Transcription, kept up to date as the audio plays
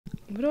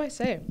What do I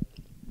say?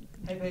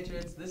 Hey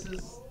Patriots, this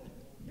is,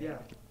 yeah.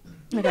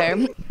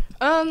 Okay.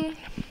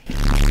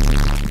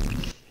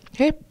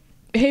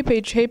 Hey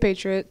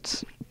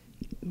Patriots.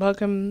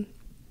 Welcome.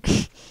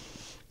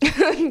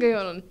 Okay,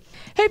 hold on.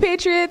 Hey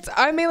Patriots,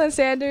 I'm Maylin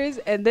Sanders,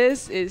 and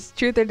this is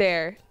Truth or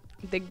Dare.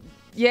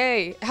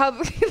 Yay! How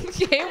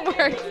the game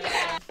works.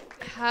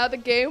 How the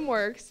game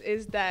works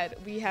is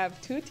that we have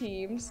two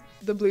teams,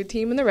 the blue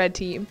team and the red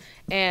team,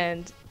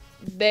 and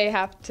they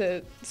have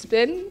to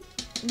spin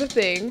the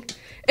thing.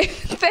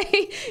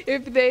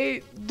 If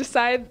they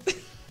decide.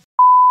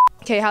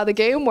 Okay, how the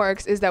game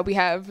works is that we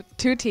have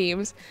two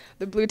teams,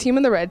 the blue team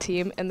and the red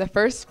team, and the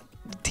first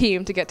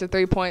team to get to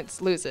 3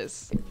 points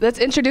loses. Let's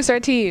introduce our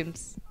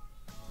teams.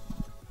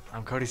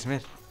 I'm Cody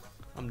Smith.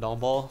 I'm Don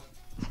Ball.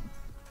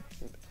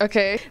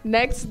 Okay,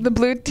 next, the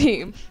blue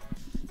team.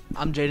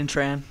 I'm Jaidyn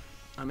Tran.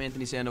 I'm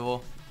Anthony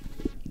Sandoval.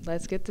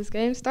 Let's get this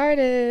game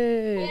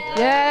started.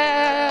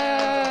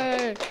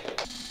 Yay!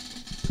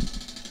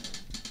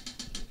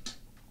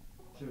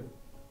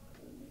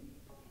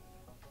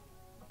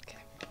 Okay.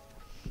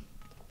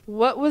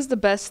 What was the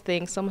best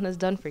thing someone has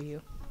done for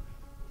you?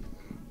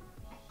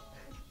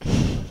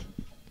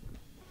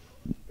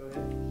 Go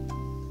ahead.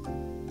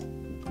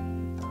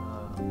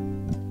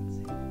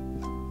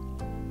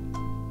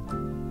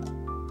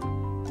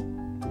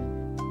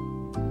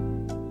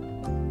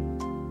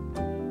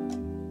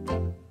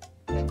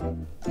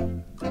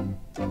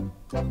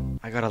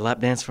 I got a lap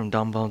dance from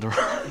Dumbbell.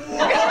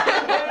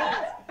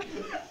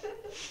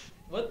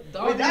 What? Wait,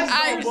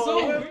 that's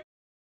so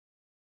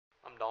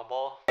I'm Don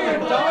Ball.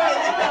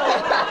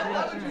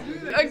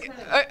 Okay.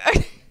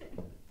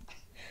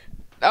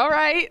 All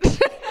right.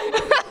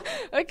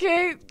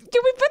 Okay.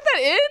 Can we put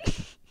that in?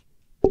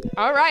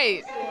 All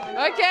right.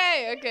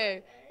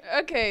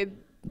 Okay.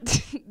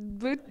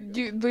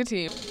 Blue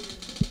team.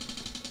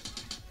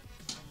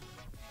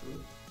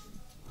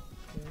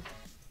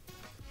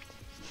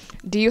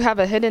 Do you have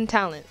a hidden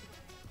talent?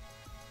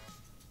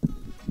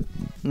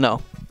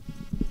 No.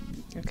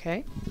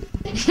 Okay.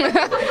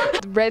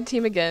 Red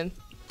team again.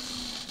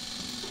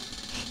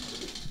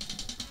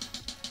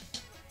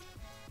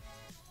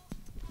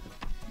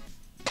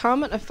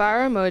 Comment a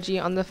fire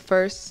emoji on the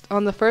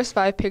first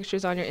 5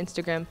 pictures on your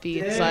Instagram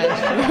feed.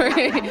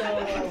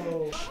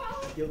 No.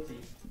 Guilty.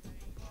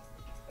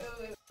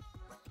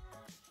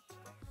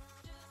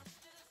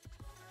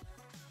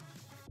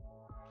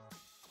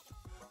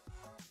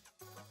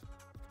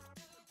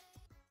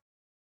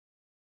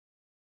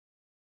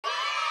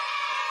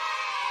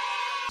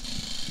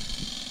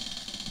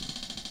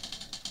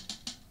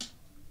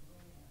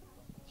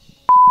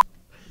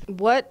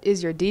 What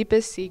is your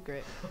deepest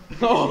secret?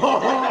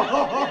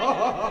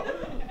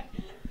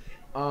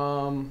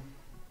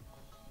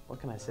 What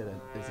can I say that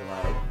is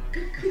allowed?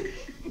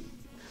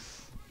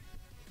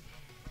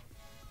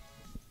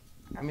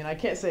 I mean, I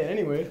can't say it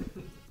anyway.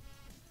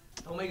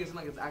 Don't make it sound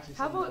like it's actually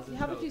How something that's a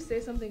about joke. you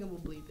say something and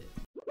we'll bleep it?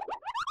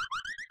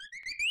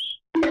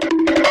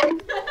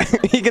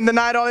 He can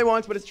deny it all he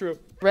wants, but it's true.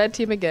 Red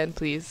team again,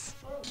 please.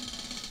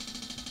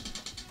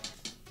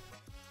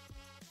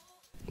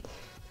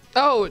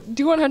 Oh,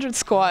 do 100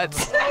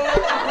 squats.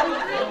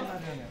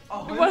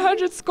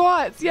 100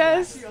 squats,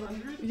 yes.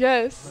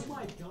 Yes. Oh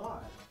my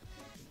god.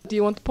 Do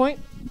you want the point?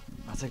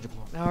 I'll take the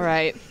point. All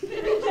right.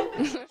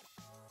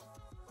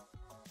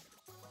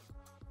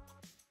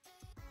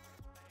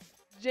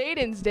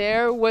 Jaidyn's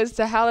dare was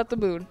to howl at the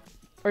moon.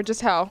 Or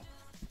just howl.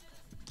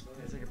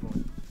 Okay, take a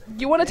point.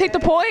 You want to take the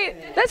point?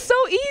 That's so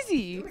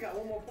easy. I got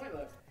one more point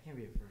left. Can't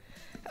be a first.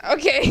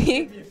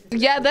 Okay.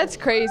 Yeah, that's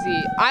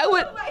crazy. I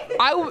would.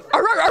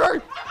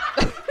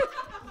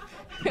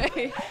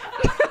 Okay.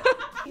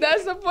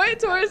 That's the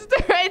point towards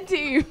the red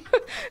team.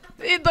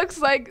 It looks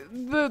like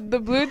the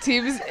blue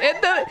team's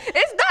it's not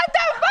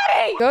that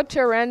funny. Go to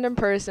a random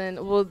person,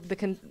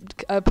 the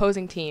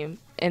opposing team,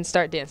 and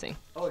start dancing.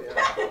 Oh yeah.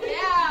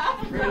 Yeah.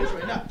 Bring it this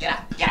way. No,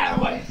 get out of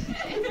the way.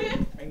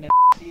 Bring that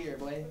here,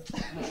 boy.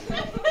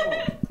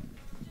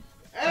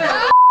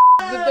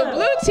 The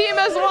blue team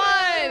has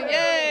won!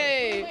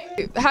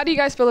 Yay! How do you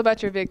guys feel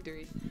about your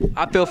victory?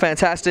 I feel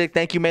fantastic.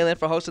 Thank you, Maylin,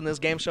 for hosting this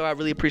game show. I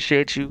really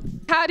appreciate you.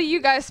 How do you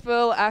guys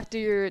feel after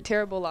your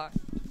terrible loss?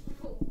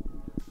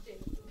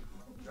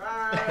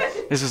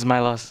 This is my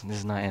loss. This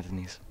is not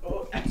Anthony's.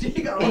 Oh,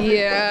 you got one.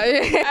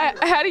 Yeah.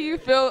 How do you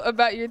feel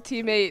about your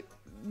teammate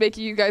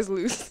making you guys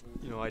lose?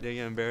 You know, I did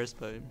get embarrassed,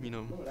 but, you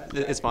know,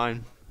 it's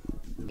fine.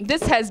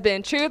 This has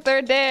been Truth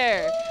or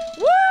Dare.